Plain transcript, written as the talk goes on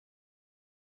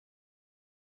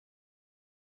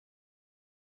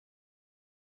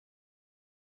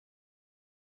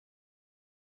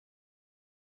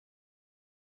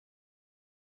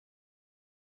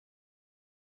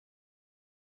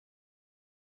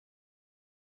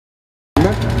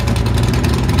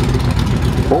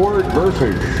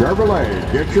versus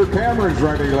Chevrolet. Get your cameras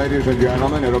ready, ladies and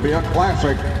gentlemen. It'll be a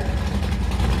classic.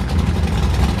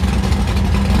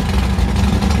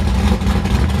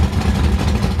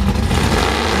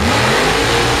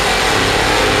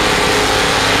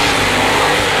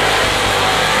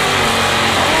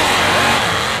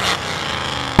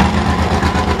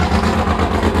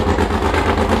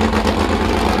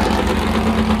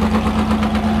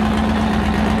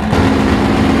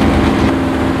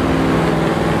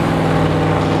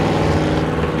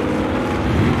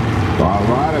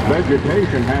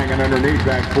 Vegetation hanging underneath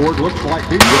that Ford. Looks like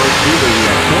he goes through the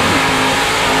corner.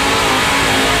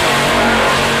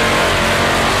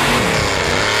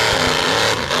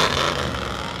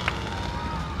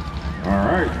 All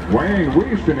right, Wayne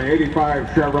Weiss in the 85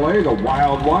 Chevrolet, the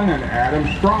Wild One, and Adam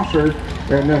Strasser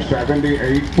in the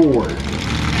 78 Ford.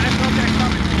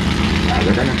 Now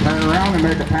they're going to turn around and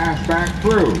make a pass back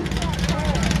through.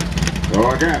 So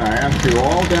again, I ask you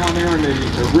all down there in the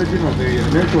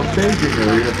initial staging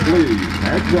area, please,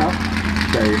 heads up,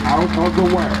 stay out of the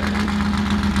way.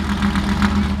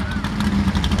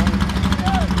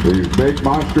 These big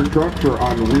monster trucks are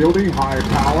unwieldy,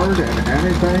 high-powered, and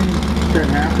anything can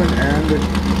happen, and it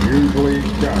usually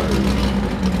does.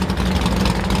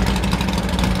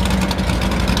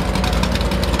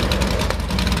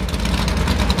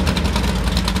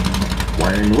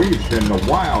 Wayne Weiss in the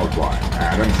Wild One,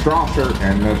 Adam Strasser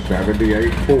in the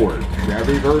 78 Ford.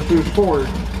 Chevy versus Ford.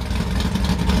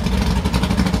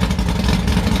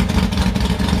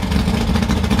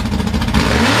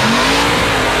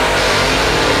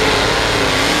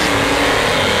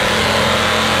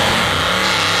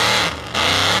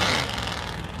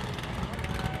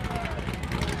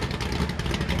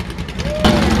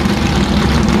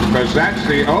 Because that's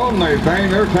the only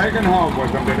thing they're taking home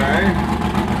with them today.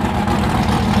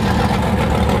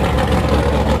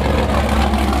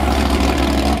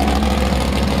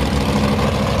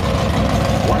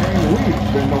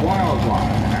 In the Wild One,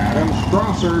 Adam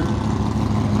Strasser,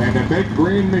 and a big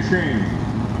green machine.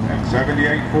 That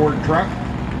 78 Ford truck